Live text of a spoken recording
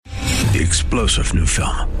The explosive new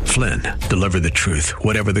film, Flynn, deliver the truth,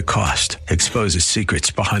 whatever the cost, exposes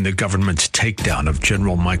secrets behind the government's takedown of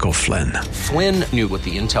General Michael Flynn. Flynn knew what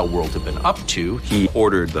the intel world had been up to. He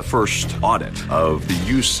ordered the first audit of the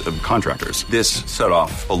use of contractors. This set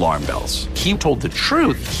off alarm bells. He told the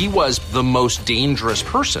truth. He was the most dangerous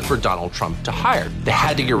person for Donald Trump to hire. They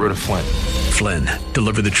had to get rid of Flynn. Flynn,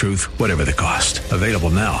 deliver the truth, whatever the cost. Available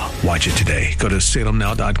now. Watch it today. Go to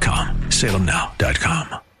salemnow.com.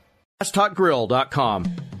 salemnow.com.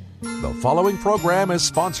 TalkGrill.com. The following program is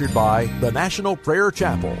sponsored by the National Prayer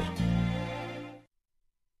Chapel.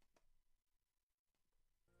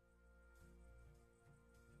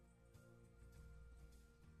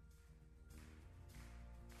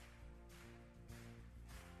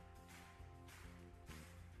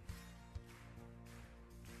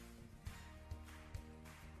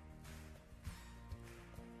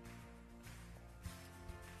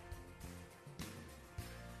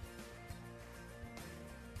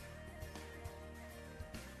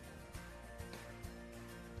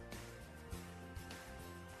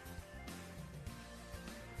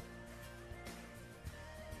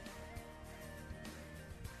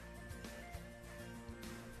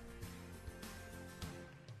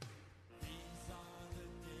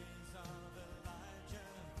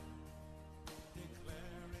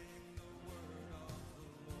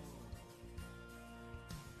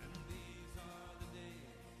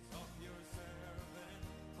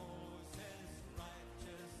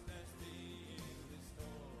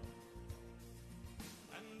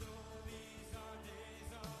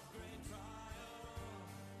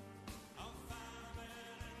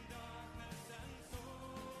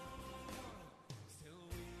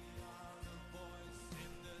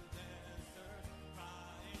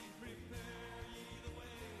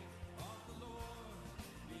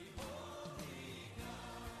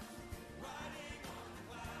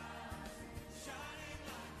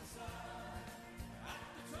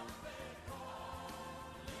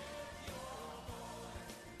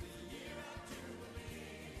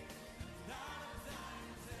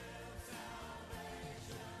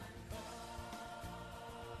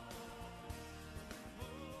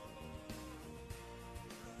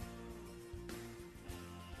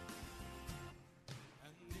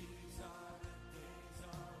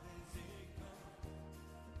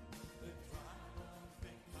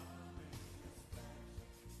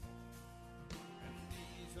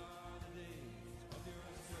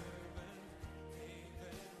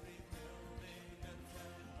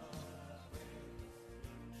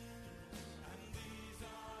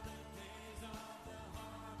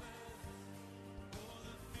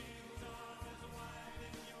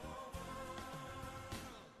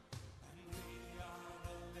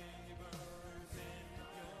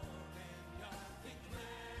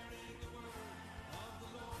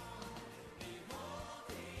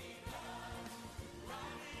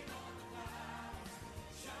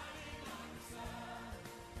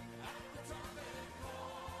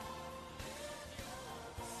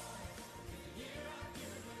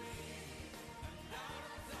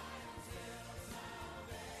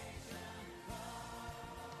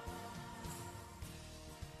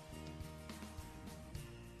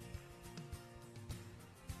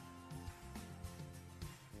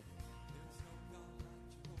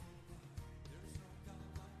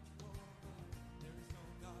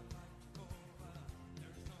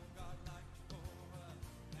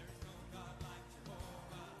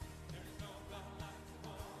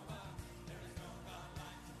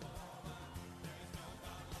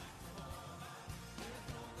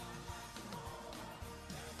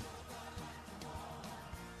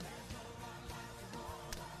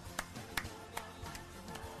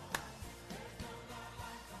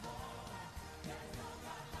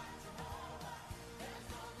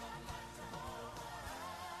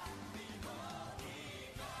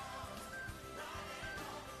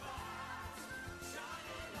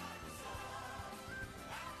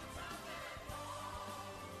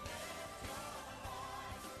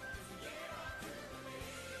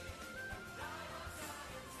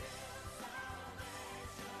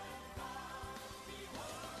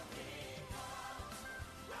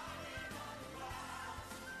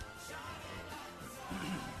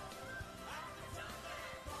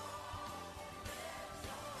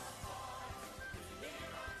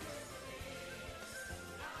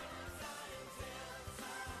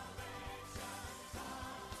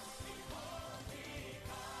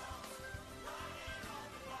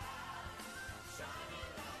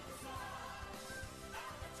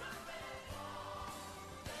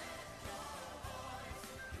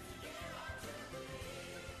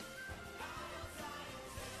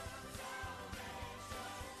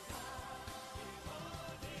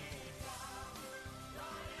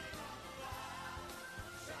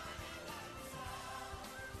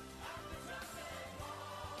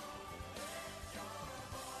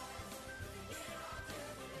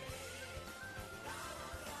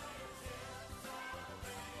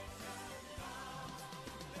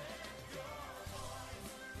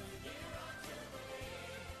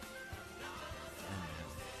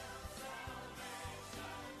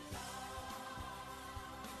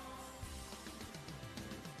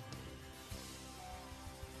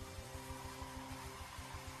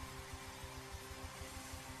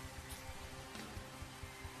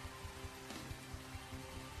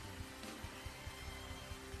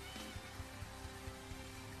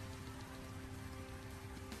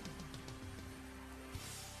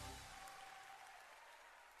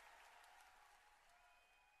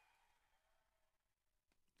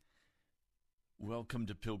 Welcome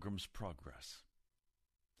to Pilgrim's Progress.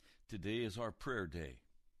 Today is our prayer day.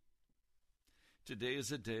 Today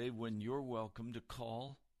is a day when you're welcome to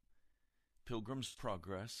call Pilgrim's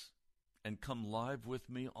Progress and come live with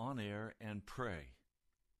me on air and pray.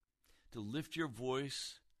 To lift your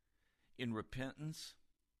voice in repentance,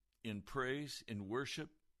 in praise, in worship,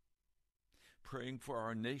 praying for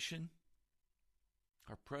our nation,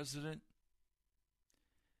 our president,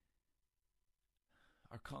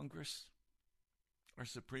 our Congress, our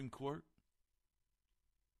Supreme Court,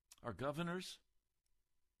 our governors,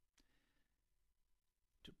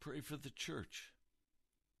 to pray for the church.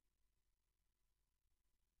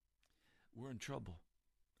 We're in trouble.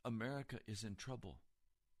 America is in trouble.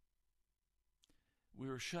 We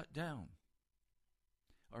are shut down.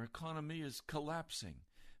 Our economy is collapsing.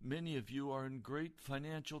 Many of you are in great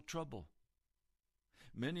financial trouble.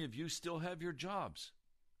 Many of you still have your jobs.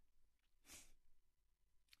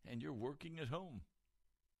 And you're working at home.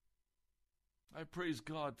 I praise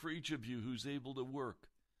God for each of you who's able to work.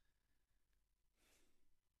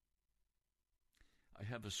 I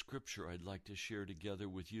have a scripture I'd like to share together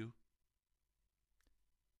with you.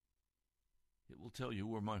 It will tell you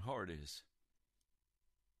where my heart is.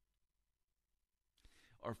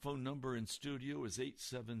 Our phone number in studio is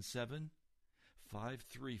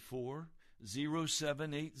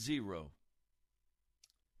 877-534-0780.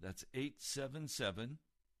 That's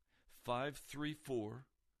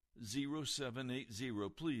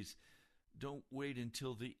 877-534-0780. Please don't wait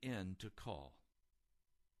until the end to call.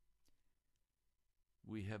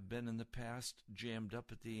 We have been in the past jammed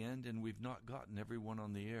up at the end, and we've not gotten everyone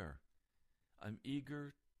on the air. I'm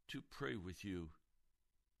eager to pray with you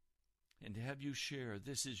and to have you share.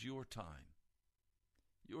 This is your time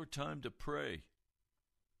to pray,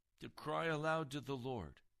 to cry aloud to the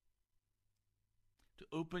Lord, to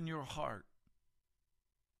open your heart.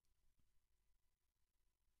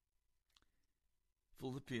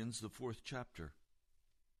 Philippians, the 4th chapter.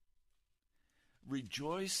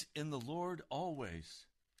 Rejoice in the Lord always.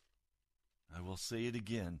 I will say it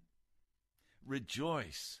again.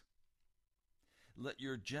 Rejoice. Let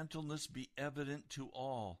your gentleness be evident to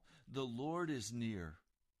all. The Lord is near.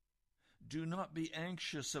 Do not be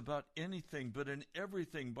anxious about anything, but in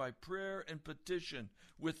everything by prayer and petition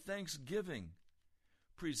with thanksgiving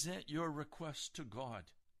present your requests to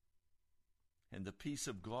God. And the peace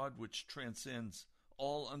of God, which transcends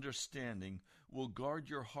all understanding, will guard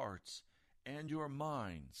your hearts and your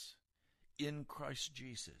minds in Christ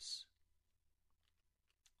Jesus.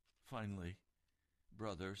 Finally,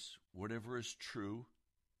 brothers, whatever is true,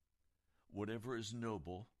 whatever is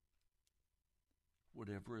noble,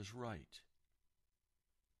 whatever is right,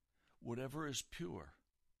 whatever is pure,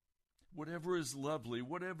 whatever is lovely,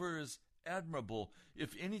 whatever is admirable,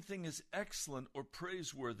 if anything is excellent or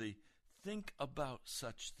praiseworthy, think about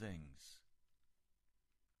such things.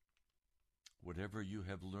 Whatever you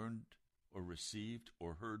have learned or received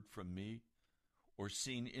or heard from me or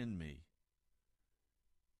seen in me,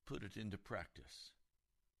 put it into practice,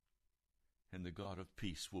 and the God of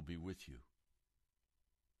peace will be with you.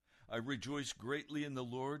 I rejoice greatly in the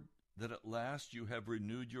Lord that at last you have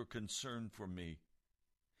renewed your concern for me.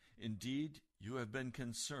 Indeed, you have been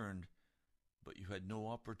concerned, but you had no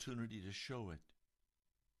opportunity to show it.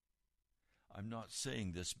 I'm not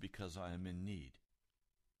saying this because I am in need,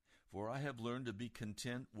 for I have learned to be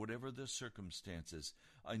content whatever the circumstances.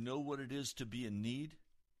 I know what it is to be in need,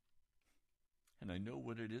 and I know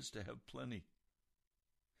what it is to have plenty.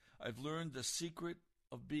 I've learned the secret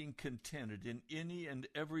of being contented in any and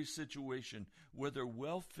every situation, whether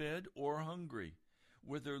well-fed or hungry,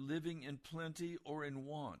 whether living in plenty or in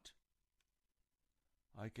want.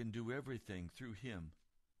 I can do everything through Him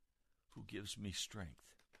who gives me strength.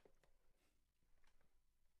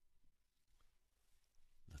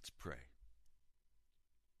 Let's pray.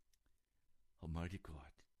 Almighty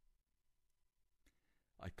God,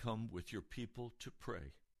 I come with your people to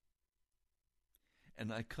pray.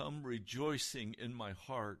 And I come rejoicing in my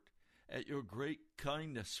heart at your great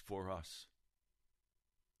kindness for us.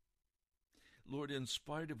 Lord, in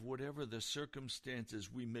spite of whatever the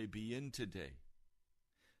circumstances we may be in today,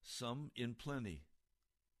 some in plenty,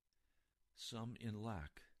 some in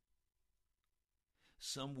lack,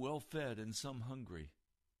 some well-fed and some hungry.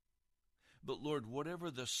 But Lord, whatever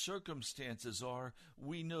the circumstances are,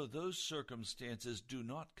 we know those circumstances do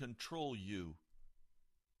not control you.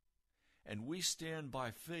 And we stand by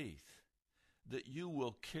faith that you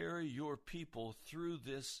will carry your people through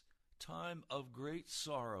this time of great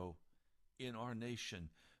sorrow in our nation,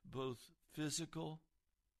 both physical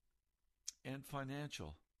and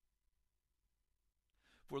financial.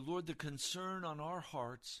 For Lord, the concern on our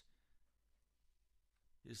hearts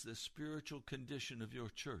is the spiritual condition of your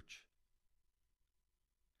church.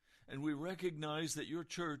 And we recognize that your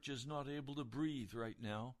church is not able to breathe right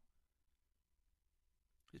now.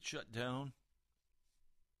 It's shut down.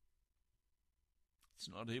 It's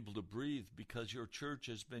not able to breathe because your church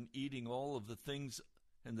has been eating all of the things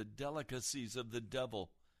and the delicacies of the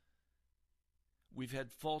devil. We've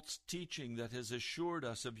had false teaching that has assured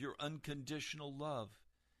us of your unconditional love.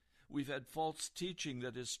 We've had false teaching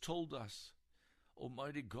that has told us,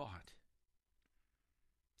 Almighty God,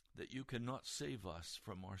 that you cannot save us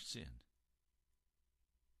from our sin.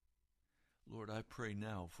 Lord, I pray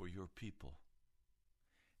now for your people,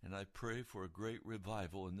 and I pray for a great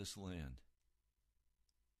revival in this land.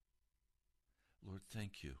 Lord,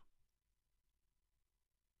 thank you.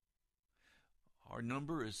 Our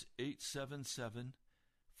number is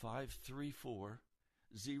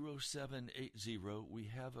 877-534-0780. We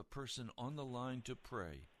have a person on the line to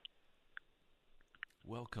pray.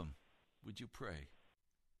 Welcome. Would you pray?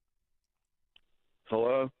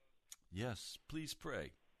 Hello? Yes, please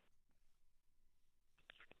pray.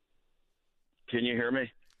 Can you hear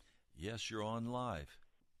me? Yes, you're on live.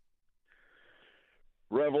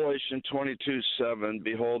 Revelation 22:7.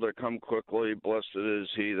 Behold, I come quickly. Blessed is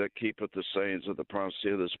he that keepeth the sayings of the prophecy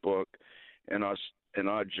of this book. And I,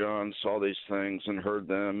 John, saw these things and heard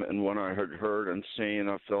them. And when I had heard and seen,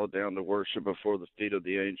 I fell down to worship before the feet of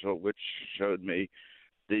the angel which showed me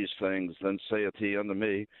these things. Then saith he unto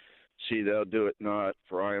me, See thou do it not,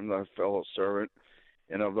 for I am thy fellow servant,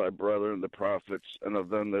 and of thy brethren the prophets, and of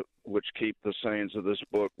them that which keep the sayings of this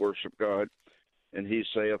book, worship God. And he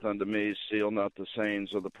saith unto me, Seal not the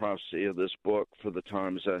sayings of the prophecy of this book, for the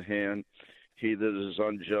time is at hand. He that is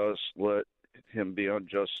unjust, let him be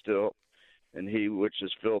unjust still. And he which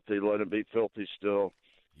is filthy, let him be filthy still.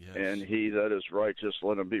 Yes. And he that is righteous,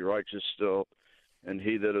 let him be righteous still. And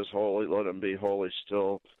he that is holy, let him be holy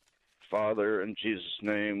still. Father, in Jesus'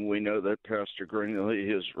 name, we know that Pastor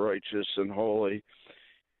Greenlee is righteous and holy.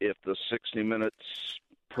 If the 60 minutes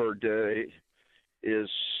per day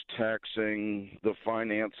is taxing the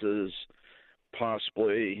finances,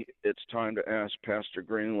 possibly it's time to ask Pastor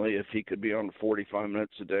Greenlee if he could be on 45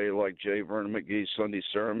 minutes a day like J. Vernon McGee's Sunday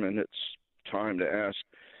sermon. It's time to ask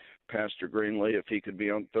Pastor Greenlee if he could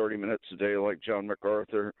be on 30 minutes a day like John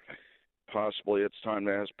MacArthur. Possibly it's time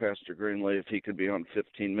to ask Pastor Greenlee if he could be on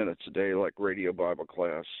 15 minutes a day like Radio Bible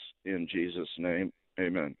Class. In Jesus' name,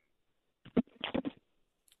 amen.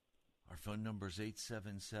 Our phone number is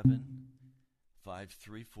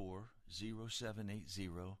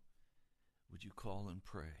 877-534-0780. Would you call and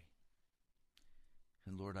pray?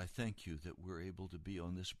 And Lord, I thank you that we're able to be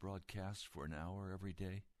on this broadcast for an hour every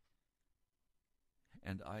day.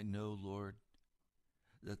 And I know, Lord,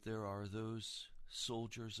 that there are those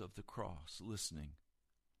soldiers of the cross listening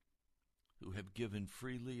who have given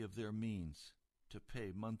freely of their means to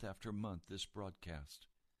pay month after month this broadcast.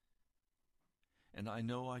 And I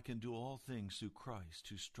know I can do all things through Christ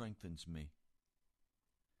who strengthens me.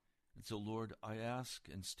 And so, Lord, I ask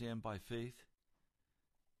and stand by faith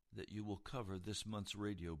that you will cover this month's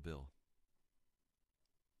radio bill.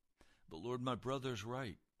 But Lord, my brother's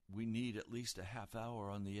right. We need at least a half hour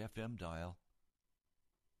on the FM dial.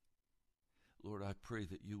 Lord, I pray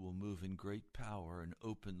that you will move in great power and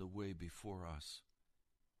open the way before us,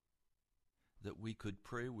 that we could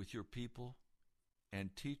pray with your people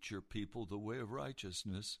and teach your people the way of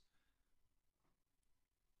righteousness.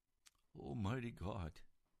 Almighty God,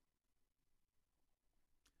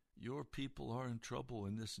 your people are in trouble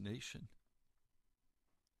in this nation.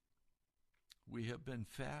 We have been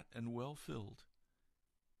fat and well-filled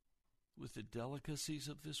with the delicacies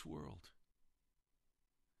of this world.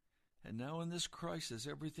 And now in this crisis,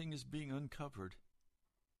 everything is being uncovered.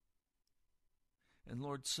 And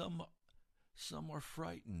Lord, some are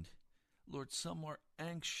frightened. Lord, some are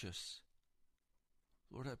anxious.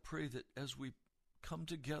 Lord, I pray that as we come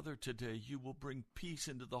together today, you will bring peace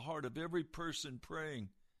into the heart of every person praying.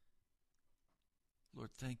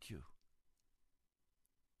 Lord, thank you.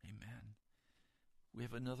 Amen. We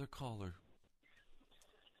have another caller.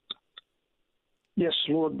 Yes,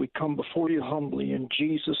 Lord, we come before you humbly in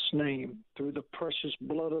Jesus' name through the precious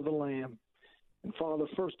blood of the Lamb. And Father,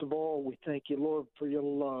 first of all, we thank you, Lord, for your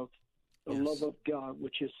love, the love of God,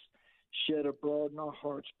 which is shed abroad in our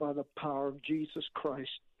hearts by the power of Jesus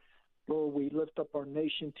Christ. Lord, we lift up our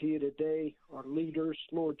nation to you today, our leaders.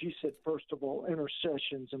 Lord, you said, first of all,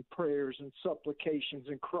 intercessions and prayers and supplications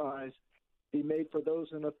and cries be made for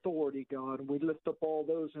those in authority, God. And we lift up all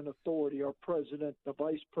those in authority, our president, the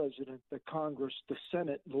vice president, the Congress, the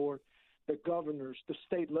Senate, Lord, the governors, the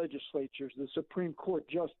state legislatures, the Supreme Court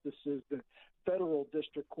justices, the federal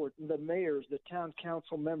district court, and the mayors, the town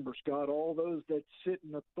council members, God, all those that sit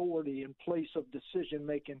in authority in place of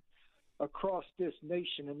decision-making across this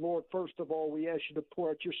nation. And Lord, first of all, we ask you to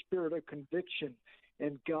pour out your spirit of conviction,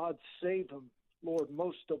 and God, save them. Lord,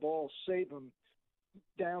 most of all, save them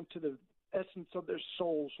down to the essence of their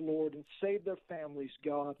souls, Lord, and save their families,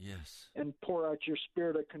 God. Yes. And pour out your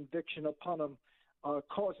spirit of conviction upon them,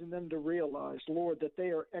 causing them to realize, Lord, that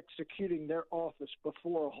they are executing their office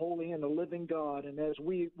before a holy and a living God. And as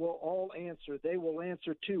we will all answer, they will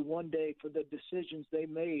answer too one day for the decisions they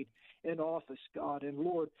made in office, God. And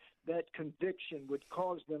Lord, that conviction would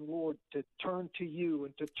cause them, Lord, to turn to you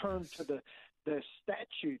and to turn to the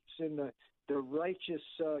statutes and the righteous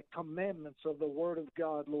commandments of the Word of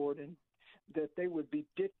God, Lord, and that they would be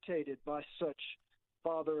dictated by such,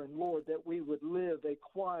 Father, and Lord, that we would live a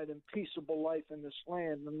quiet and peaceable life in this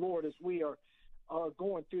land. And Lord, as we are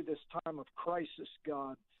going through this time of crisis,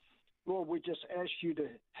 God, Lord, we just ask you to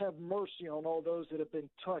have mercy on all those that have been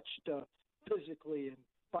touched physically and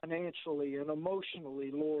financially and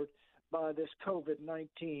emotionally, Lord, by this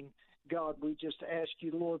COVID-19. God, we just ask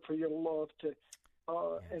you, Lord, for your love to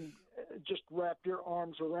and just wrap your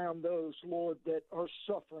arms around those, Lord, that are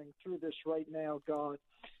suffering through this right now, God.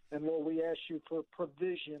 And, Lord, we ask you for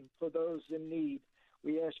provision for those in need.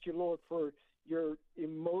 We ask you, Lord, for your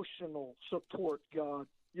emotional support, God,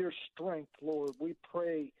 your strength, Lord. We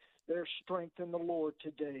pray their strength in the Lord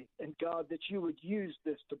today. And, God, that you would use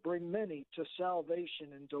this to bring many to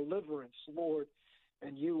salvation and deliverance, Lord.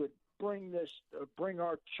 And you would bring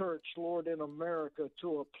our church, Lord, in America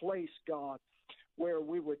to a place, God, where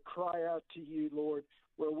we would cry out to you, Lord,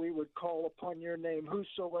 where we would call upon your name.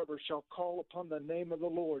 Whosoever shall call upon the name of the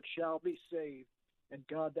Lord shall be saved. And,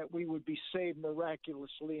 God, that we would be saved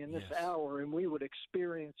miraculously in this hour, and we would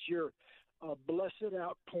experience your blessed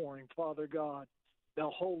outpouring, Father God, the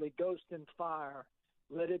Holy Ghost and fire.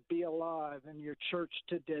 Let it be alive in your church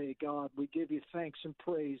today, God. We give you thanks and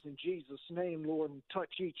praise in Jesus' name, Lord, and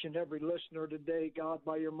touch each and every listener today, God,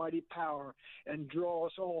 by your mighty power, and draw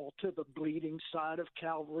us all to the bleeding side of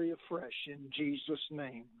Calvary afresh in Jesus'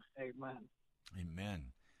 name. Amen.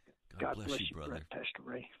 Amen. God bless you, brother. Pastor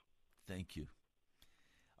Ray. Thank you.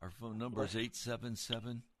 Our phone number is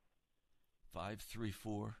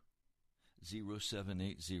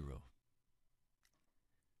 877-534-0780.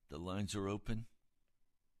 The lines are open.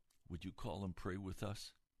 Would you call and pray with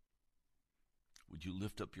us? Would you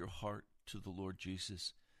lift up your heart to the Lord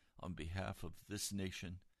Jesus on behalf of this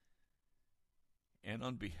nation and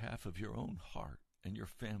on behalf of your own heart and your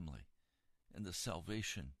family and the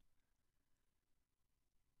salvation?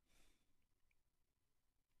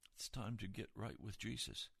 It's time to get right with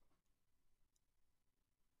Jesus.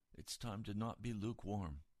 It's time to not be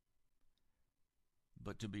lukewarm,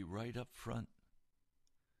 but to be right up front.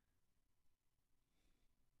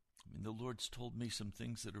 I mean, the Lord's told me some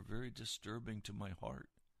things that are very disturbing to my heart.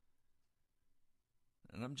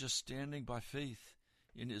 And I'm just standing by faith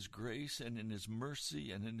in His grace and in His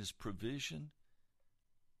mercy and in His provision.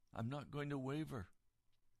 I'm not going to waver.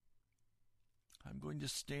 I'm going to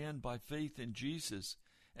stand by faith in Jesus,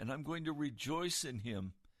 and I'm going to rejoice in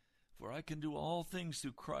Him, for I can do all things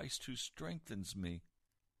through Christ who strengthens me.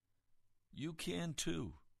 You can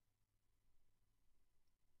too.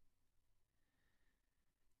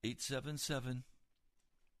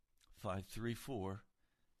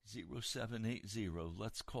 877-534-0780.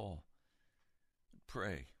 Let's call.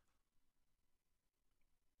 Pray.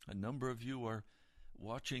 A number of you are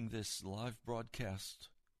watching this live broadcast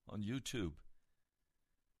on YouTube.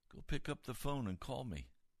 Go pick up the phone and call me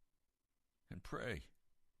and pray.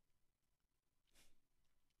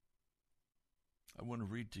 I want to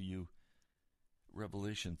read to you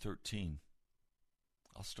Revelation 13.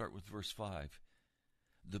 I'll start with verse 5.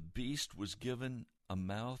 The beast was given a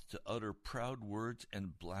mouth to utter proud words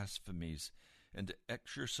and blasphemies, and to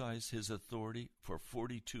exercise his authority for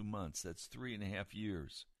 42 months. That's 3.5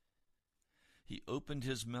 years. He opened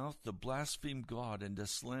his mouth to blaspheme God and to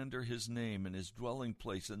slander his name and his dwelling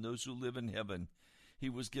place and those who live in heaven. He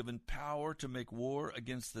was given power to make war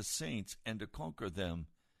against the saints and to conquer them.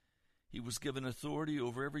 He was given authority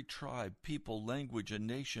over every tribe, people, language, and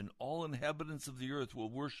nation. All inhabitants of the earth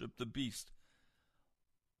will worship the beast,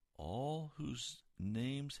 all whose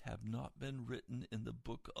names have not been written in the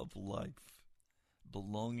book of life,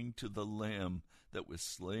 belonging to the Lamb that was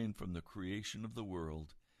slain from the creation of the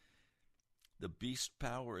world. The beast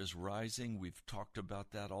power is rising. We've talked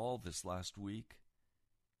about that all this last week.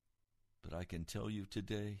 But I can tell you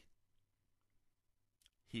today,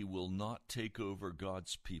 he will not take over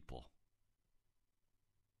God's people.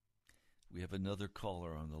 We have another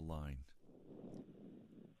caller on the line.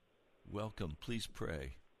 Welcome. Please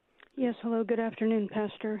pray. Yes, hello. Good afternoon,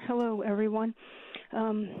 Pastor. Hello, everyone.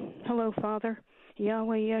 Hello, Father.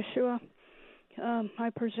 Yahweh Yeshua. I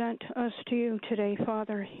present us to you today,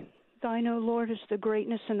 Father. Thine, O Lord, is the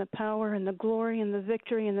greatness and the power and the glory and the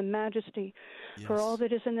victory and the majesty. Yes. For all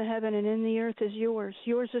that is in the heaven and in the earth is yours.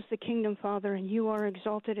 Yours is the kingdom, Father, and you are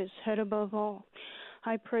exalted as head above all.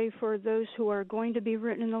 I pray for those who are going to be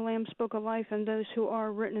written in the Lamb's Book of Life and those who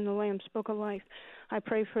are written in the Lamb's Book of Life. I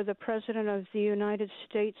pray for the President of the United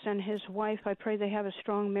States and his wife. I pray they have a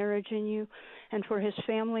strong marriage in you, and for his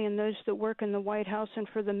family and those that work in the White House and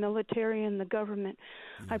for the military and the government.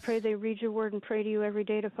 Yes. I pray they read your word and pray to you every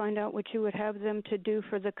day to find out what you would have them to do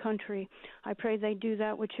for the country. I pray they do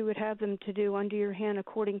that which you would have them to do under your hand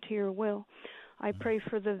according to your will. I pray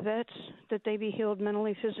for the vets, that they be healed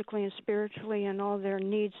mentally, physically, and spiritually, and all their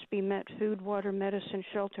needs be met, food, water, medicine,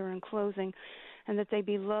 shelter, and clothing, and that they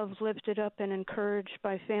be loved, lifted up, and encouraged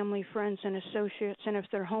by family, friends, and associates, and if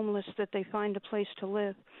they're homeless, that they find a place to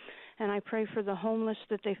live. And I pray for the homeless,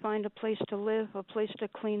 that they find a place to live, a place to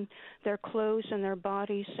clean their clothes and their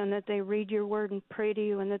bodies, and that they read your word and pray to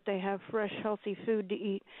you, and that they have fresh, healthy food to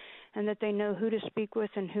eat, and that they know who to speak with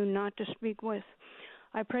and who not to speak with.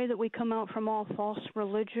 I pray that we come out from all false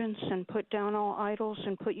religions and put down all idols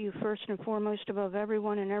and put you first and foremost above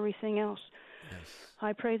everyone and everything else. Yes.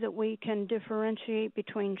 I pray that we can differentiate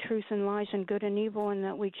between truth and lies and good and evil, and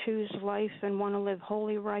that we choose life and want to live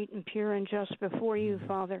holy, right, and pure and just before you,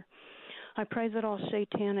 Father. I pray that all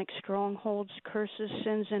satanic strongholds, curses,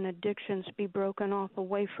 sins, and addictions be broken off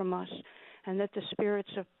away from us, and that the spirits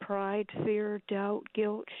of pride, fear, doubt,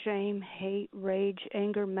 guilt, shame, hate, rage,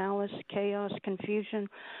 anger, malice, chaos, confusion,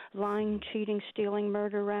 lying, cheating, stealing,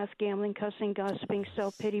 murder, wrath, gambling, cussing, gossiping,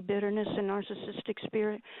 self-pity, bitterness, and narcissistic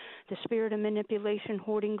spirit, the spirit of manipulation,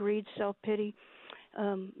 hoarding, greed, self-pity,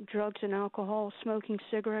 drugs and alcohol, smoking,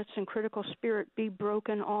 cigarettes, and critical spirit be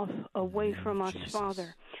broken off away from us, Jesus.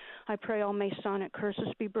 Father. I pray all Masonic curses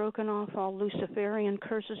be broken off, all Luciferian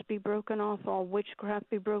curses be broken off, all witchcraft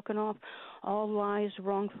be broken off, all lies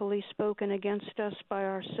wrongfully spoken against us by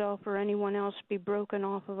ourselves or anyone else be broken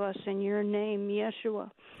off of us in your name,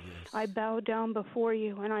 Yeshua. Yes. I bow down before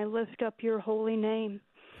you and I lift up your holy name.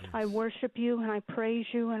 Yes. I worship you and I praise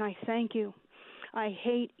you and I thank you. I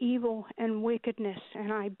hate evil and wickedness,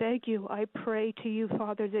 and I beg you, I pray to you,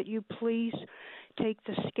 Father, that you please take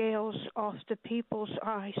the scales off the people's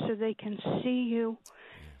eyes so they can see you.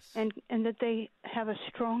 Yes. And that they have a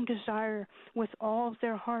strong desire with all of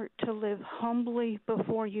their heart to live humbly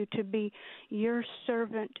before you, to be your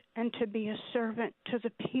servant and to be a servant to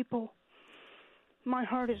the people. My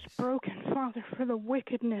heart is broken, Father, for the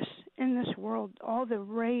wickedness in this world, all the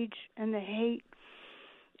rage and the hate.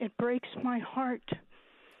 It breaks my heart.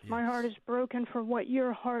 Yes. My heart is broken for what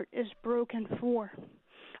your heart is broken for.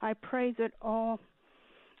 I pray that all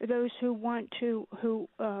those who want to,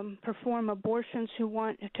 perform abortions, who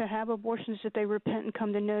want to have abortions, that they repent and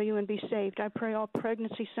come to know you and be saved. I pray all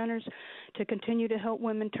pregnancy centers to continue to help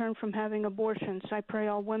women turn from having abortions. I pray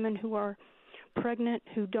all women who are pregnant,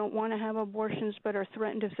 who don't want to have abortions but are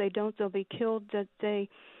threatened if they don't, they'll be killed,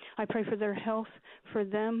 I pray for their health, for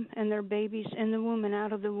them and their babies in the womb and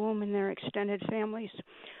out of the womb and their extended families.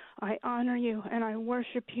 I honor you and I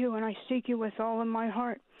worship you and I seek you with all of my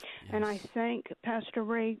heart. Yes. And I thank Pastor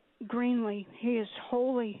Ray Greenlee. He is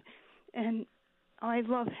holy and I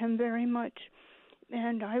love him very much.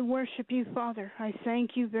 And I worship you, Father. I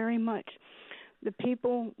thank you very much. The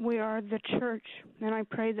people, we are the church, and I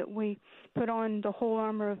pray that we put on the whole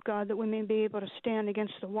armor of God, that we may be able to stand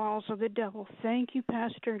against the walls of the devil. Thank you,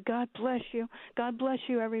 Pastor. God bless you. God bless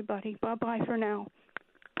you, everybody. Bye-bye for now.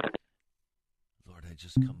 Lord, I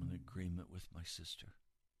just come in agreement with my sister.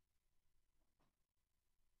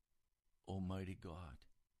 Almighty God,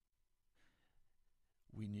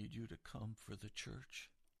 we need you to come for the church.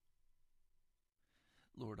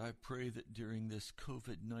 Lord, I pray that during this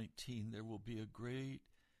COVID-19 there will be a great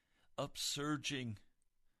upsurging,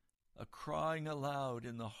 a crying aloud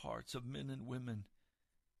in the hearts of men and women,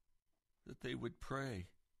 that they would pray.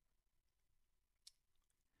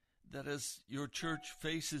 That as your church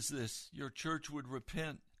faces this, your church would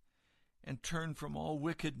repent and turn from all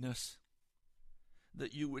wickedness,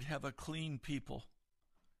 that you would have a clean people,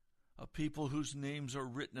 a people whose names are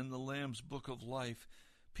written in the Lamb's Book of Life,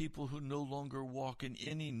 people who no longer walk in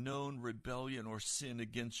any known rebellion or sin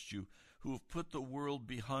against you, who have put the world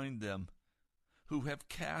behind them, who have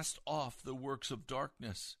cast off the works of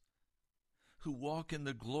darkness, who walk in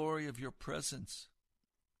the glory of your presence.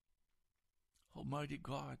 Almighty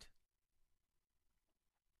God,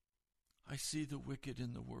 I see the wicked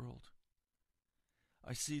in the world.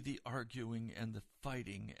 I see the arguing and the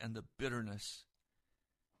fighting and the bitterness.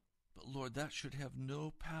 But Lord, that should have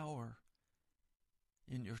no power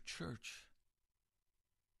in your church.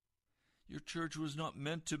 Your church was not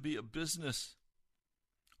meant to be a business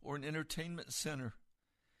or an entertainment center.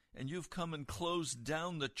 And you've come and closed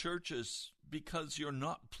down the churches because you're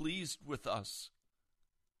not pleased with us.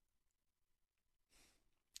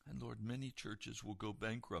 And Lord, many churches will go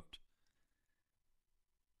bankrupt.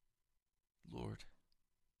 Lord,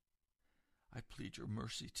 I plead your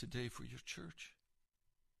mercy today for your church.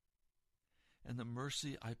 And the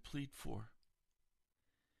mercy I plead for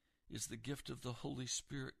is the gift of the Holy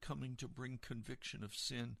Spirit coming to bring conviction of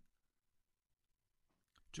sin,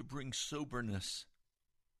 to bring soberness,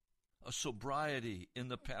 a sobriety in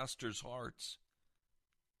the pastors' hearts,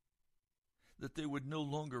 that they would no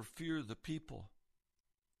longer fear the people,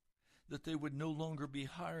 that they would no longer be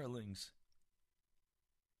hirelings,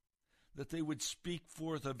 that they would speak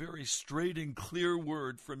forth a very straight and clear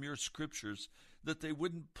word from your scriptures, that they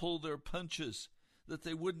wouldn't pull their punches, that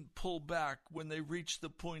they wouldn't pull back when they reach the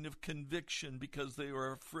point of conviction because they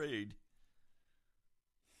are afraid.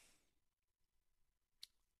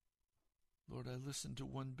 Lord, I listened to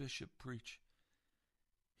one bishop preach.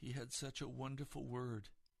 He had such a wonderful word.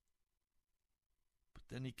 But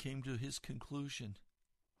then he came to his conclusion,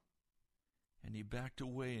 and he backed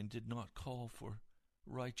away and did not call for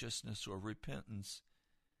righteousness or repentance,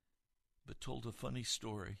 but told a funny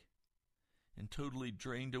story and totally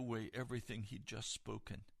drained away everything he'd just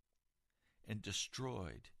spoken and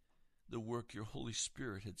destroyed the work your Holy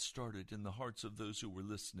Spirit had started in the hearts of those who were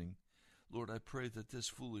listening. Lord, I pray that this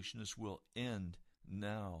foolishness will end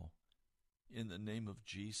now in the name of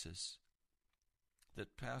Jesus,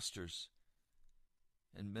 that pastors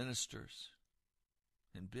and ministers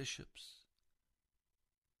and bishops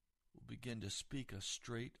will begin to speak a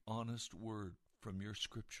straight, honest word from your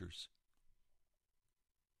scriptures.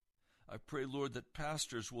 I pray, Lord, that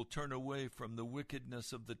pastors will turn away from the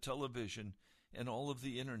wickedness of the television and all of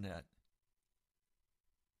the internet.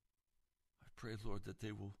 I pray, Lord, that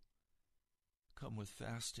they will come with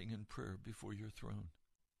fasting and prayer before your throne,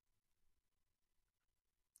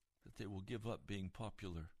 that they will give up being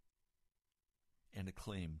popular and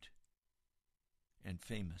acclaimed and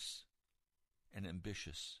famous and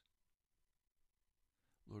ambitious.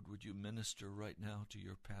 Lord, would you minister right now to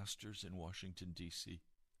your pastors in Washington, D.C.?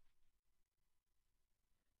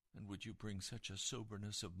 And would you bring such a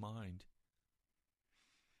soberness of mind?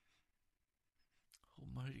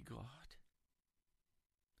 Almighty God,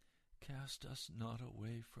 cast us not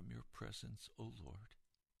away from your presence, O Lord,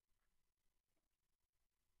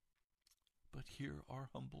 but hear our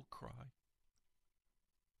humble cry.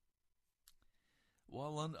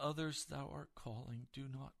 While on others thou art calling, do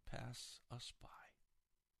not pass us by.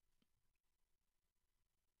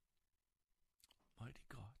 Mighty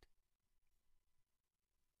God,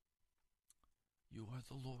 you are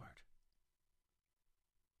the Lord,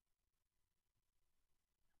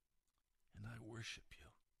 and I worship you.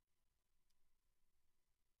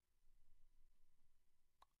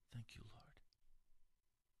 Thank you, Lord.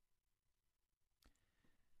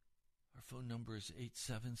 Our phone number is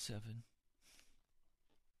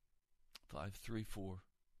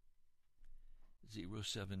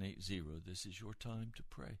 877-534-0780. This is your time to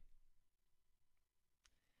pray.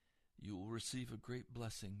 You will receive a great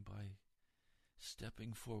blessing by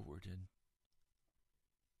stepping forward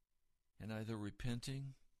and either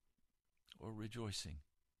repenting or rejoicing,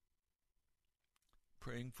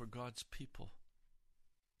 praying for God's people,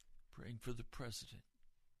 praying for the president.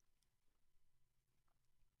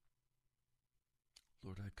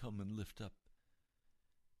 Lord, I come and lift up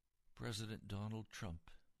President Donald Trump,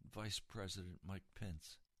 Vice President Mike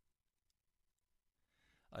Pence.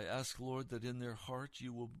 I ask, Lord, that in their hearts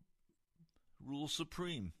you will rule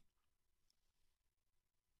supreme,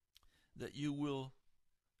 that you will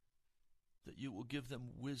give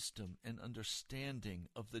them wisdom and understanding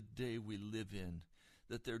of the day we live in,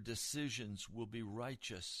 that their decisions will be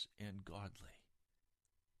righteous and godly.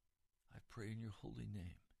 I pray in your holy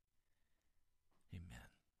name.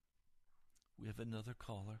 Amen. We have another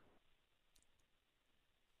caller.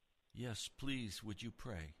 Yes, please, would you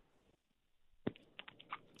pray?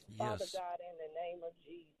 Father Yes. God, in the name of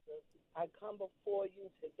Jesus, I come before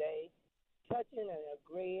you today, touching and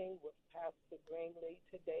agreeing with Pastor Greenlee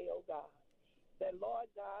today, oh God, that,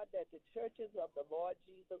 Lord God, that the churches of the Lord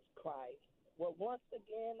Jesus Christ will once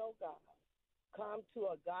again, oh God, come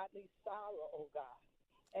to a godly sorrow, oh God,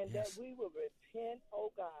 and that we will repent,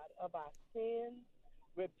 oh God, of our sins,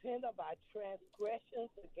 repent of our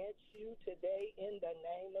transgressions against you today in the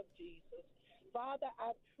name of Jesus, Father,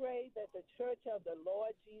 I pray that the church of the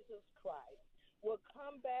Lord Jesus Christ will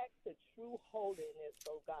come back to true holiness,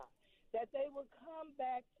 oh God. That they will come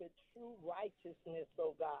back to true righteousness,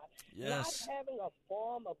 oh God. Yes. Not having a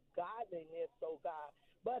form of godliness, oh God,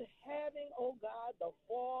 but having, oh God, the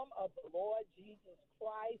form of the Lord Jesus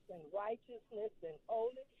Christ in righteousness and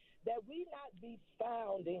holiness, that we not be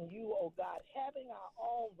found in you, oh God, having our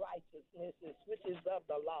own righteousnesses, which is of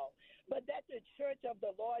the law, but that the church of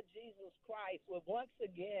the Lord Jesus Christ will once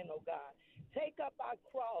again, oh God, take up our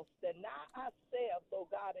cross, deny ourselves,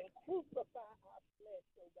 oh God, and crucify our flesh,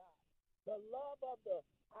 oh God. The love of the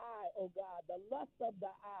eye, oh God, the lust of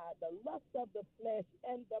the eye, the lust of the flesh,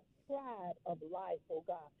 and the pride of life, oh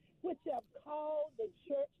God, which have caused the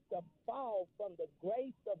church to fall from the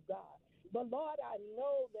grace of God. But Lord, I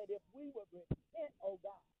know that if we would repent, oh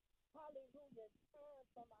God, hallelujah, and turn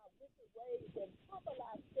from our wicked ways and humble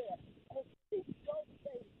ourselves and seek your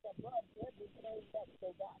face above everything else,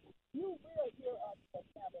 oh God, you will hear us from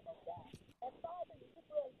heaven, oh God. And Father, you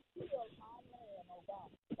will heal our land, oh God.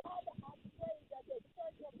 Father, I pray that the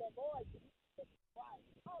church of the Lord Jesus Christ,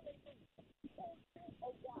 hallelujah,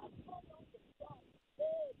 oh God, come on the cross,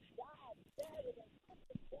 dead, died, buried, and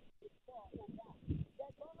crucifixion for, oh God.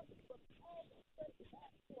 That Lord, you will call the church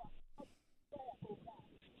back to a house of prayer, oh God.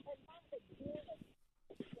 And not again,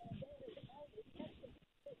 that there is only empty,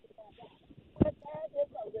 oh God. But there is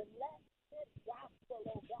a relaxed gospel,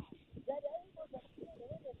 oh God, that able to heal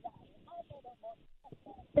anybody,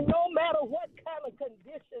 and no matter what kind of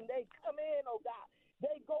condition they come in, oh God,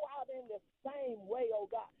 they go out in the same way, oh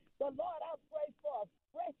God. But Lord, I pray for a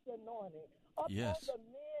fresh anointing upon the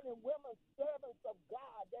men and women servants of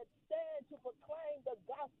God that stand to proclaim the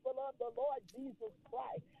gospel of the Lord Jesus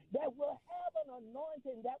Christ, that will have an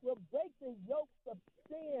anointing that will break the yokes of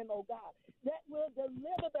sin, oh God, that will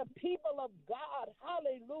deliver the people of God,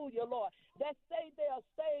 hallelujah, Lord, that say they are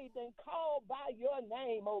saved and called by your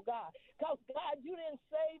name, oh God. Because, God, you didn't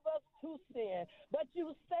save us to sin, but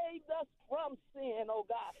you saved us from sin, oh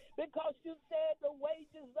God, because you said the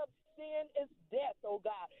wages of sin is death, oh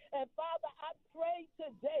God. And, Father, I pray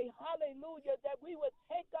today, hallelujah, that we would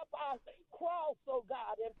take up our cross, oh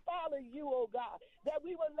God, and follow you, oh God, that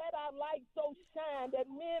we would let our light so shine that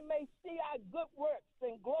men may see our good works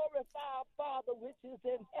and glorify our Father which is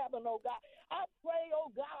in heaven, oh God. I pray, oh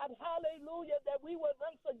God, hallelujah, that we would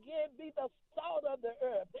once again be the salt of the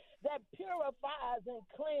earth that purifies and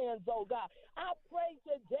cleanses, oh God. I pray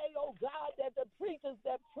today, oh God, that the preachers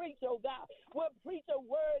that preach, oh God, will preach a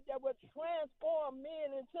word that will transform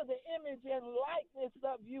men into the image and likeness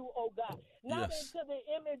of you, oh God, not into the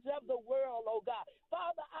image of the world, oh God.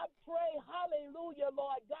 Father, I pray, hallelujah,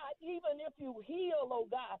 Lord God, even if you heal, oh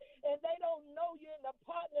God, and they don't know you in the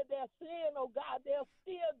pardon of their sin, oh God, they'll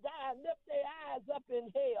still die and lift their eyes up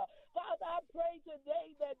in hell. Father, I pray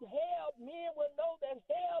today that hell, men will know that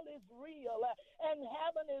hell is real and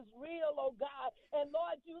heaven is real, oh God. And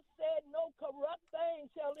Lord, you said no corrupt thing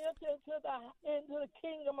shall enter into the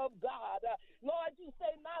kingdom of God. Lord, you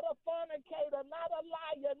say not a fornicator, not a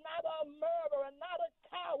liar, not a murderer, not a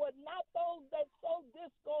coward, not those that sow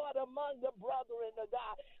discord among the brethren of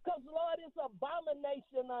God. Because, Lord, it's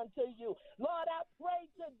abomination unto you. Lord, I pray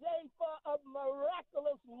today for a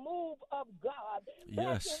miraculous move of God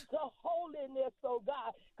back into holiness, oh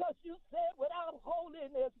God. Because you said without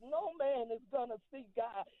holiness, no man is going to see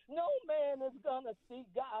God. No man is going to see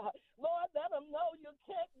God. Lord, let them know you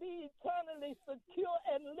can't be eternally secure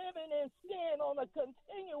and living in sin on a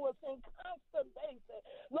continuous and constant basis.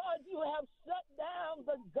 Lord, you have shut down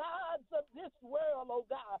the gods of this world, oh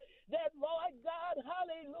God. That, Lord God,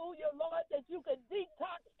 hallelujah, Lord, that you could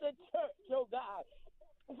detox the church, oh God,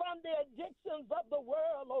 from the addictions of the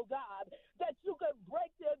world, oh God, that you could break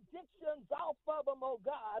the addictions off of them, oh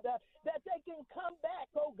God, that they can come back,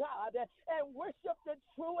 oh God, and worship the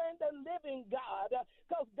true and the living God.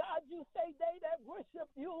 Because, God, you say they that worship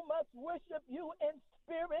you must worship you in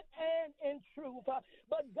spirit and in truth.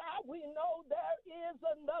 But, God, we know there is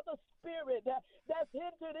another spirit that's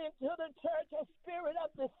entered into the church, a spirit of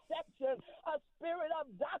deception, a spirit of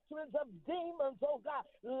doctrines of demons, oh God,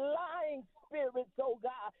 lying spirits, oh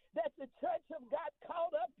God, that the church have got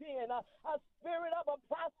caught up in, a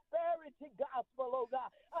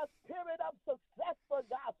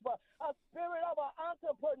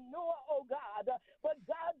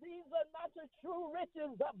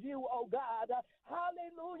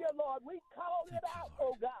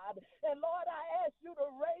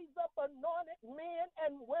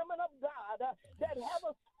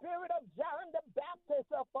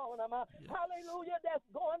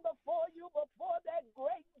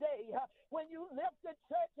when you lift the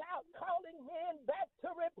church out, calling men back to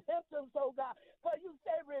repentance, oh God. For you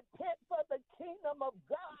say, repent, for the kingdom of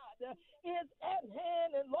God is at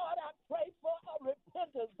hand. And Lord, I pray for a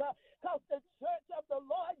repentance, because the church of the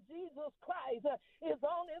Lord Jesus Christ is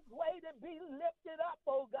on its way to be lifted up,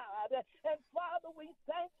 oh God. And Father, we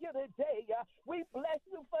thank you today. We bless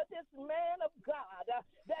you for this man of God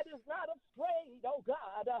that is not afraid, oh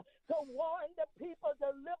God, to warn the people, to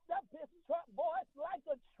lift up his voice like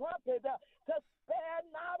a trumpet, to spare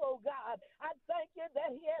not, oh God. I thank you that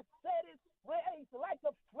he has set his face like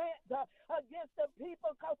a flint against the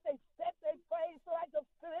people, because they set their face like a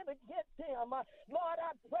flint against him. Lord,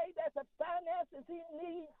 I pray that the finances he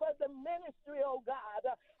needs for the ministry, oh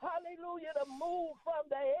God, hallelujah, to move from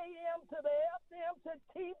the AM to the FM to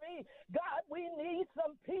TV. God, we need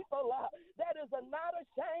some people that is not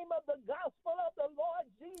ashamed of the gospel of the Lord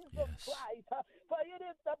Jesus Christ. For it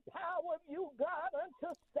is the power of you, God,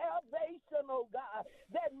 unto salvation, oh God,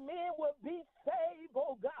 that men will be saved,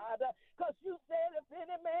 oh God. Because you said if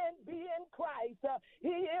any man be in Christ,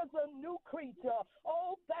 he is a new creature.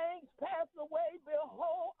 Old things pass away.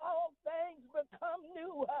 Behold, all things become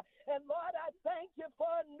new. And Lord, I thank you for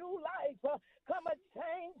a new life. Come a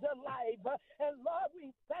change of life. And Lord,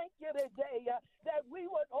 we thank you today that we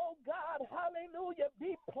would, oh God, hallelujah,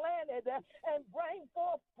 be planted and bring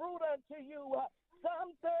forth fruit unto you.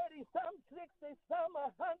 Some 30, some 60, some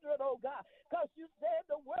 100, oh God, because you said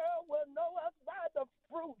the world will know us by the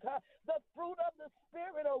fruit of the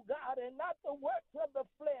Spirit, oh God, and not the works of the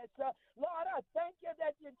flesh. Lord, I thank you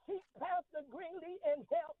that you keep Pastor Greenlee in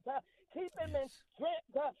health, keep him in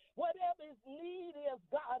strength. Whatever his need is,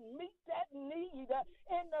 God, meet that need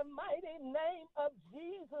in the mighty name of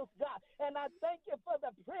Jesus, God. And I thank you for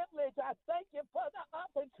the privilege. I thank you for the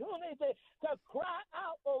opportunity to cry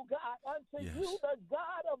out, oh God, unto you, the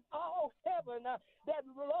God of all heaven, that,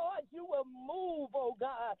 Lord, you will move, oh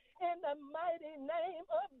God, in the mighty name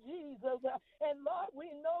of Jesus. And, Lord,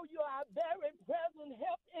 we know you are very present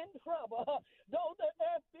help in trouble. Though the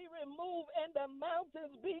earth be removed and the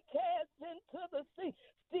mountains be cast into the sea,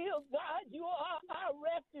 still, God, you are our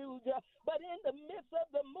refuge. But in the midst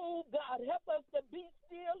of the move, God, help us to be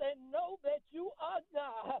still and know that you are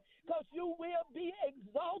God, because you will be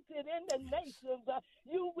exalted in the nations.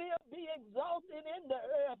 You will be exalted in the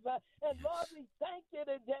earth. And Lord, we thank you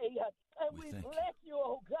today. And we bless you,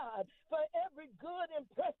 oh God, for every good and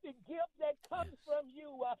perfect gift that comes from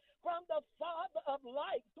you, from the Father of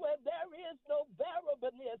lights, where there is no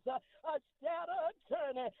variableness, a shadow of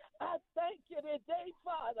turning. I thank you today,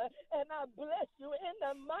 Father, and I bless you in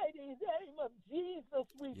the mighty name of Jesus.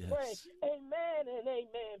 We pray. Amen and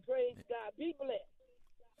amen. Praise God. Be blessed.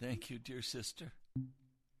 Thank you, dear sister.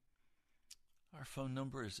 Our phone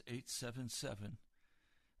number is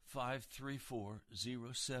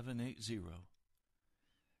 877-534-0780.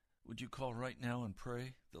 Would you call right now and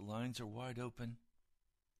pray? The lines are wide open.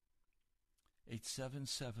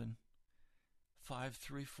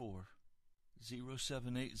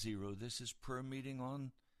 877-534-0780. This is prayer meeting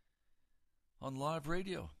on live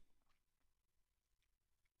radio.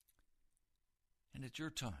 And it's your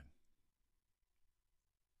time.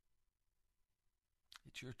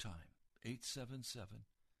 It's your time.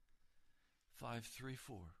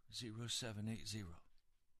 877-534-0780.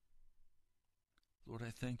 Lord,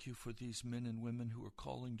 I thank you for these men and women who are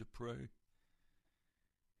calling to pray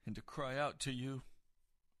and to cry out to you.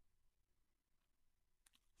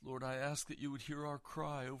 Lord, I ask that you would hear our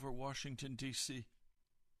cry over Washington, D.C.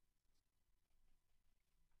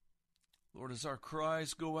 Lord, as our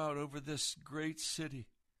cries go out over this great city,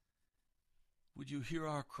 would you hear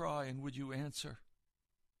our cry and would you answer?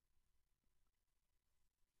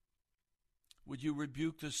 Would you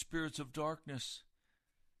rebuke the spirits of darkness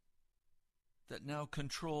that now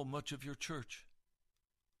control much of your church?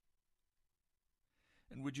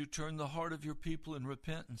 And would you turn the heart of your people in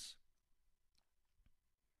repentance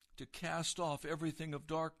to cast off everything of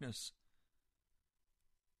darkness,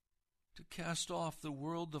 to cast off the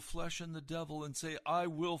world, the flesh, and the devil, and say, I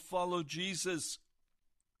will follow Jesus,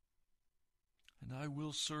 and I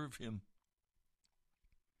will serve him.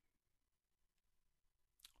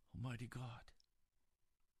 Almighty God,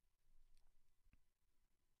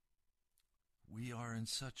 we are in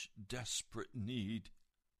such desperate need.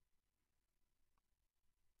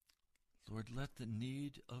 Lord, let the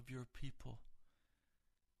need of your people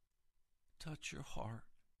touch your heart.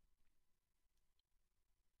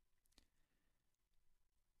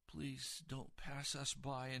 Please don't pass us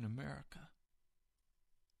by in America.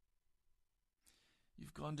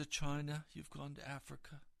 You've gone to China, you've gone to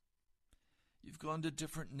Africa, you've gone to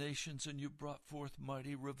different nations, and you've brought forth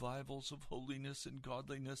mighty revivals of holiness and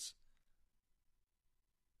godliness.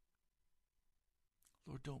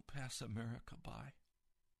 Lord, don't pass America by.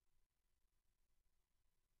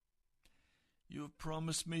 You have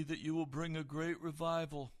promised me that you will bring a great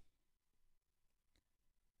revival.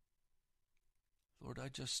 Lord, I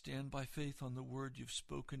just stand by faith on the word you've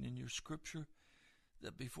spoken in your scripture,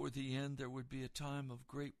 that before the end there would be a time of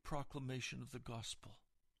great proclamation of the gospel.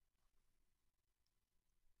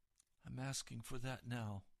 I'm asking for that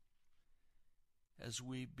now, as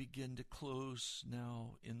we begin to close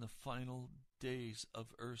now in the final days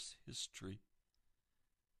of Earth's history,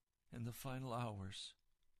 in the final hours.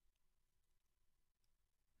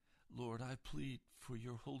 Lord, I plead for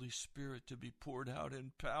your Holy Spirit to be poured out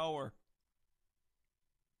in power.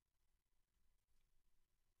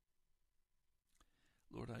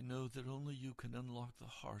 Lord, I know that only you can unlock the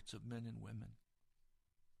hearts of men and women.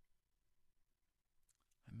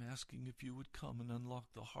 I'm asking if you would come and unlock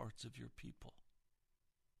the hearts of your people.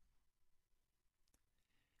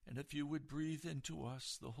 And if you would breathe into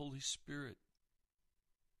us the Holy Spirit.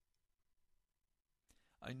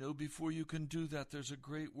 I know before you can do that, there's a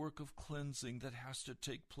great work of cleansing that has to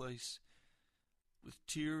take place with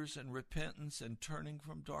tears and repentance and turning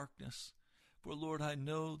from darkness. For Lord, I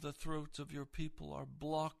know the throats of your people are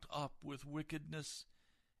blocked up with wickedness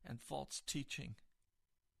and false teaching.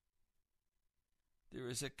 There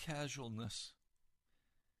is a casualness.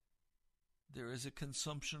 There is a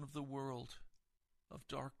consumption of the world, of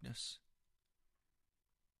darkness.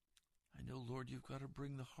 I know, Lord, you've got to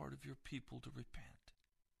bring the heart of your people to repent.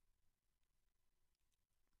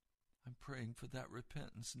 I'm praying for that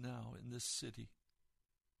repentance now in this city.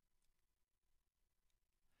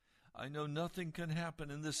 I know nothing can happen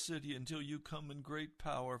in this city until you come in great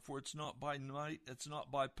power, for it's not by might, it's not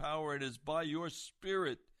by power, it is by your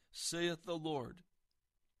Spirit, saith the Lord.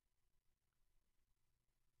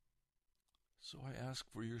 So I ask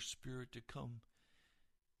for your Spirit to come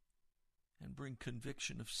and bring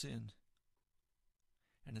conviction of sin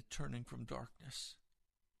and a turning from darkness.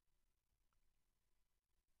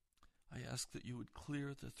 I ask that you would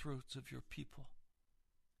clear the throats of your people,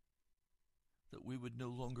 that we would no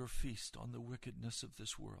longer feast on the wickedness of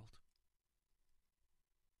this world,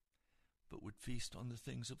 but would feast on the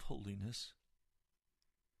things of holiness,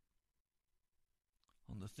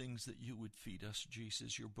 on the things that you would feed us,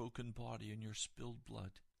 Jesus, your broken body and your spilled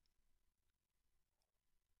blood.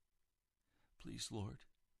 Please, Lord,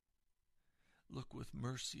 look with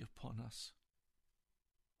mercy upon us.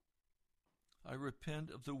 I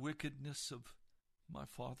repent of the wickedness of my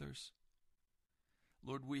fathers.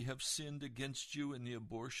 Lord, we have sinned against you in the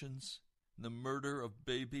abortions, in the murder of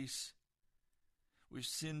babies. We've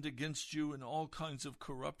sinned against you in all kinds of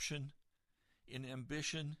corruption, in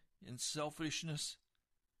ambition, in selfishness,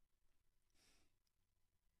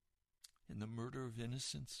 in the murder of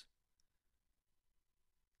innocents,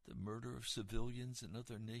 the murder of civilians in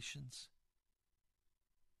other nations.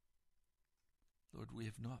 Lord, we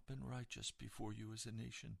have not been righteous before you as a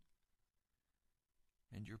nation,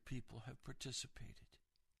 and your people have participated.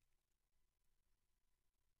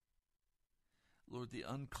 Lord, the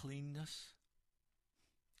uncleanness,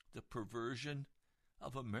 the perversion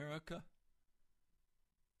of America.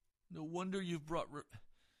 No wonder you brought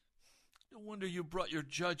your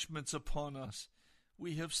judgments upon us.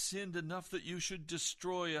 We have sinned enough that you should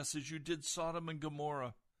destroy us as you did Sodom and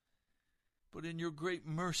Gomorrah. But in your great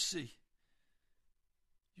mercy,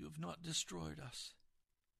 you have not destroyed us.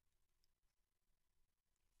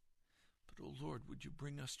 But, O Lord, would you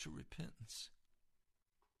bring us to repentance?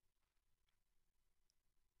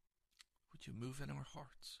 Would you move in our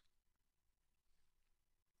hearts?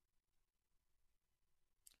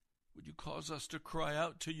 Would you cause us to cry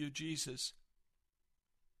out to you, Jesus?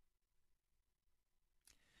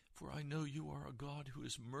 For I know you are a God who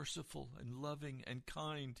is merciful and loving and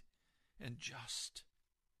kind and just.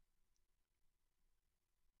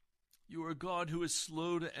 You are a God who is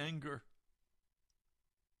slow to anger,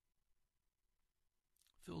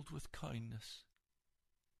 filled with kindness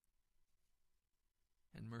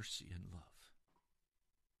and mercy and love.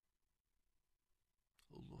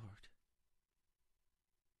 O Lord,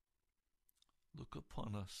 look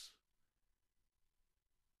upon us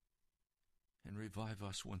and revive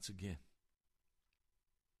us once again.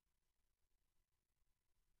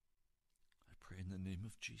 I pray in the name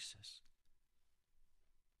of Jesus.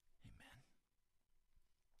 Amen.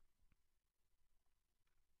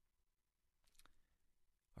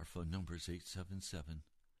 Our phone number is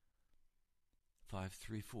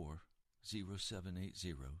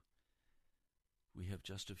 877-534-0780. We have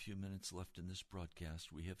just a few minutes left in this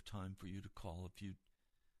broadcast. We have time for you to call if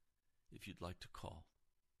you'd like to call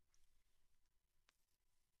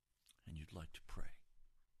and you'd like to pray.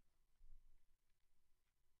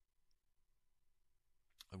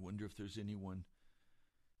 wonder if there's anyone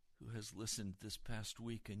who has listened this past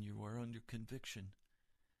week and you are under conviction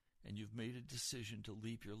and you've made a decision to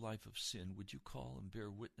leave your life of sin. Would you call and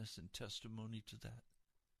bear witness and testimony to that?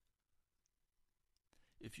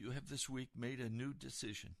 If you have this week made a new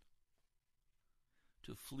decision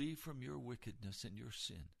to flee from your wickedness and your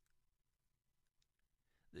sin,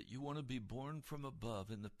 that you want to be born from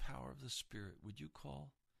above in the power of the Spirit, would you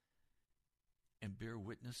call and bear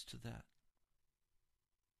witness to that?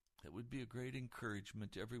 That would be a great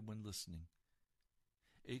encouragement to everyone listening.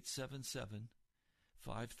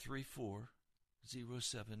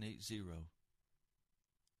 877-534-0780.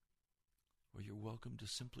 Or you're welcome to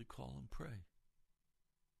simply call and pray.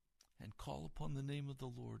 And call upon the name of the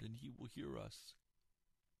Lord, and He will hear us.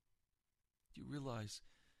 Do you realize,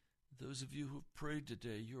 those of you who have prayed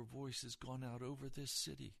today, your voice has gone out over this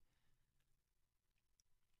city.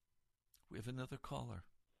 We have another caller.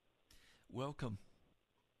 Welcome.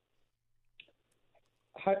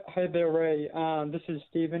 Hi there, Ray. This is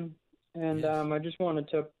Stephen, and Yes. I just wanted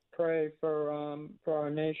to pray for our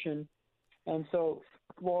nation. And so,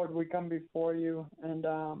 Lord, we come before you, and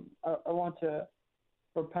I want to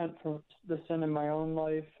repent for the sin in my own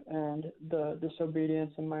life and the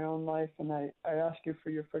disobedience in my own life, and I ask you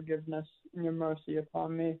for your forgiveness and your mercy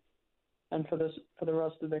upon me and for the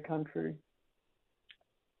rest of the country.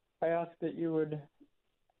 I ask that you would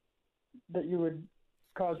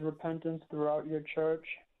cause repentance throughout your church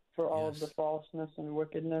for all of the falseness and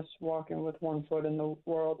wickedness, walking with one foot in the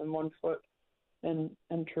world and one foot in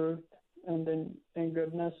truth and in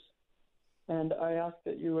goodness. And I ask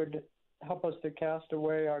that you would help us to cast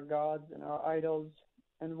away our gods and our idols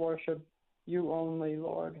and worship you only,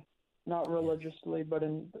 Lord, not religiously, but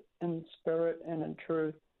in spirit and in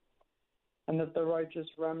truth. And that the righteous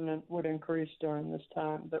remnant would increase during this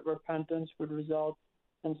time, that repentance would result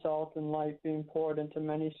in salt and light being poured into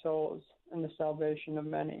many souls and the salvation of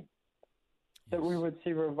many. That we would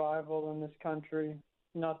see revival in this country,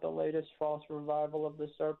 not the latest false revival of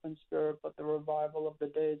the serpent spirit, but the revival of the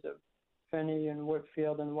days of Finney and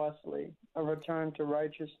Whitfield and Wesley, a return to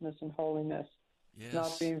righteousness and holiness,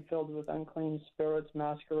 not being filled with unclean spirits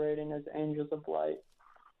masquerading as angels of light,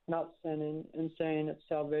 not sinning and saying it's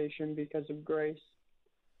salvation because of grace.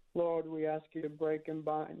 Lord, we ask you to break and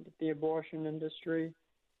bind the abortion industry,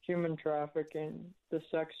 human trafficking, the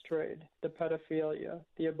sex trade, the pedophilia,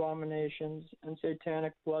 the abominations and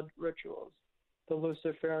satanic blood rituals, the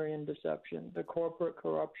Luciferian deception, the corporate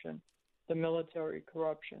corruption, the military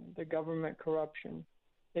corruption, the government corruption,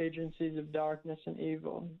 agencies of darkness and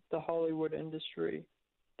evil, the Hollywood industry,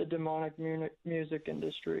 the demonic music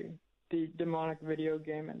industry, the demonic video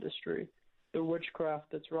game industry, the witchcraft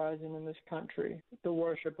that's rising in this country, the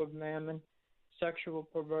worship of mammon, sexual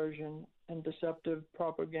perversion, and deceptive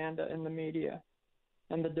propaganda in the media,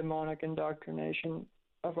 and the demonic indoctrination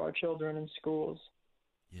of our children in schools.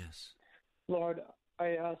 Yes. Lord,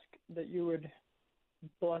 I ask that you would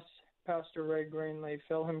bless Pastor Ray Greenlee,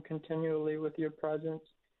 fill him continually with your presence,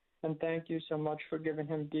 and thank you so much for giving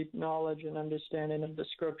him deep knowledge and understanding of the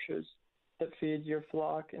scriptures that feeds your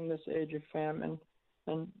flock in this age of famine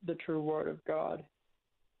and the true word of God.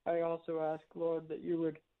 I also ask, Lord, that you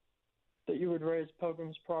would raise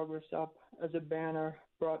Pilgrim's Progress up as a banner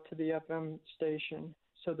brought to the FM station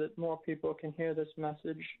so that more people can hear this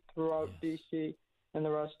message throughout D.C. and the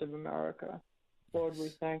rest of America. Lord, we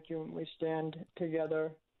thank you and we stand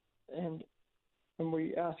together and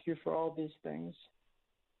we ask you for all these things.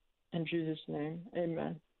 In Jesus' name,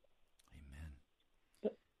 amen. Amen.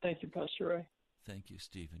 Thank you, Pastor Ray. Thank you,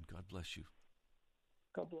 Stephen. God bless you.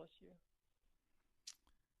 God bless you.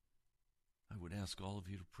 I would ask all of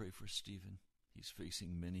you to pray for Stephen. He's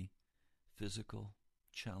facing many physical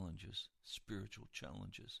challenges, spiritual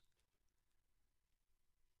challenges.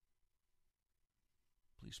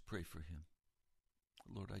 Please pray for him.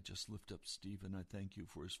 Lord, I just lift up Stephen. I thank you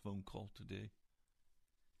for his phone call today.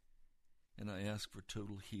 And I ask for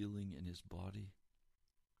total healing in his body.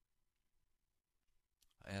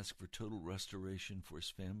 I ask for total restoration for his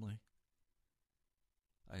family.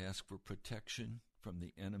 I ask for protection from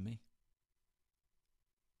the enemy.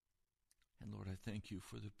 And Lord, I thank you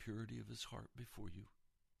for the purity of his heart before you.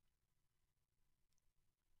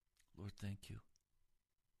 Lord, thank you.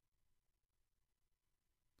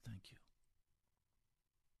 Thank you.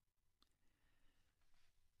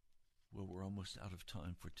 Well, we're almost out of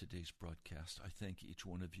time for today's broadcast. I thank each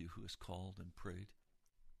one of you who has called and prayed.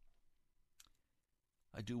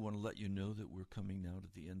 I do want to let you know that we're coming now to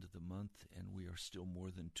the end of the month, and we are still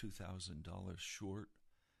more than $2,000 short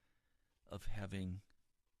of having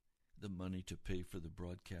the money to pay for the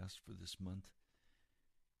broadcast for this month.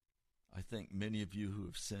 I thank many of you who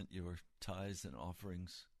have sent your tithes and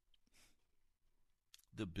offerings.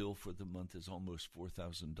 The bill for the month is almost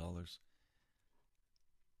 $4,000.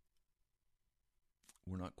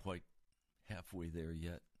 We're not quite halfway there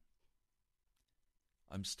yet.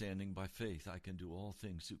 I'm standing by faith. I can do all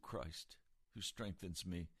things through Christ who strengthens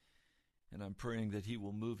me. And I'm praying that he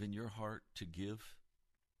will move in your heart to give.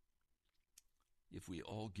 If we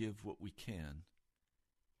all give what we can,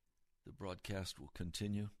 the broadcast will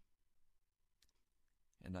continue.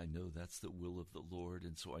 And I know that's the will of the Lord,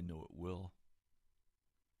 and so I know it will.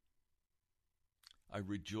 I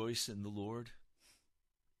rejoice in the Lord.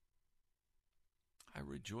 I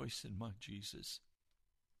rejoice in my Jesus.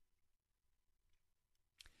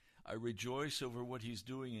 I rejoice over what he's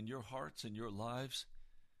doing in your hearts and your lives.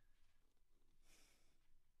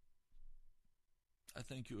 I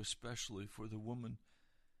thank you especially for the woman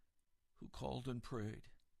who called and prayed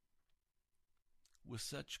with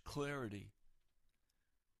such clarity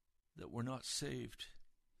that we're not saved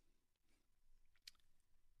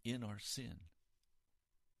in our sin.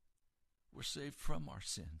 We're saved from our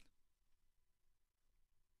sin.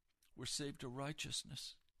 We're saved to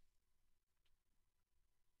righteousness.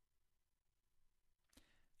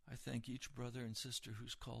 I thank each brother and sister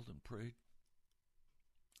who's called and prayed.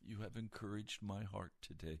 You have encouraged my heart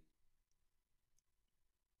today.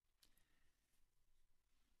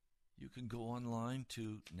 You can go online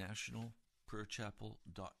to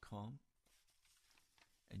nationalprayerchapel.com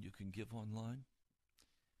and you can give online.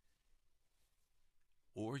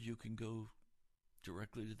 Or you can go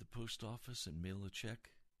directly to the post office and mail a check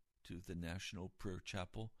to the National Prayer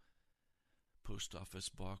Chapel, Post Office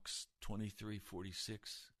Box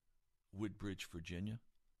 2346, Woodbridge, Virginia,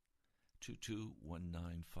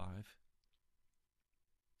 22195.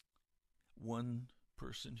 One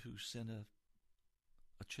person who sent a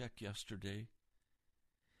check yesterday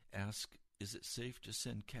asked, is it safe to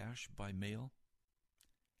send cash by mail?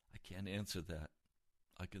 I can't answer that.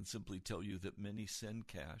 I can simply tell you that many send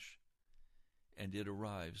cash, and it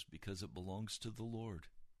arrives because it belongs to the Lord.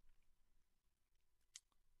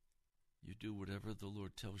 You do whatever the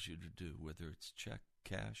Lord tells you to do, whether it's check,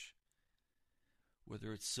 cash,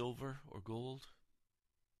 whether it's silver or gold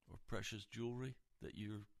or precious jewelry that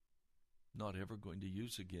you're not ever going to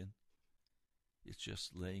use again. It's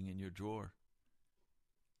just laying in your drawer.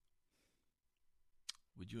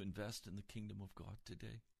 Would you invest in the kingdom of God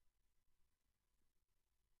today?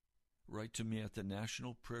 Write to me at the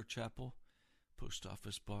National Prayer Chapel, Post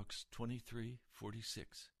Office Box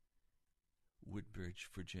 2346, Woodbridge,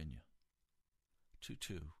 Virginia,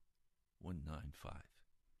 22195.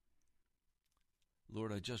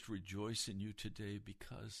 Lord, I just rejoice in you today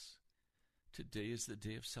because today is the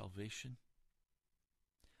day of salvation.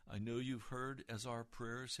 I know you've heard as our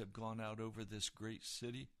prayers have gone out over this great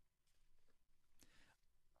city.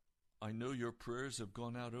 I know your prayers have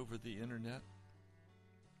gone out over the internet,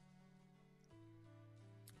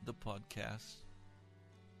 the podcast.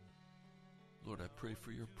 Lord, I pray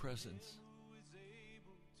for your presence.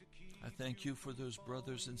 I thank you for those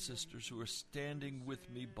brothers and sisters who are standing with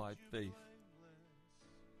me by faith.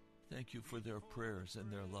 Thank you for their prayers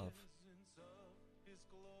and their love.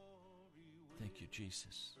 Thank you,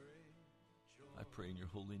 Jesus. I pray in your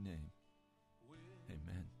holy name.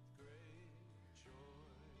 Amen.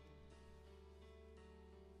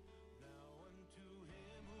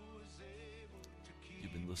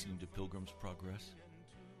 You've been listening to Pilgrim's Progress.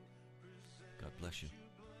 God bless you.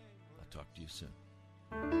 I'll talk to you soon.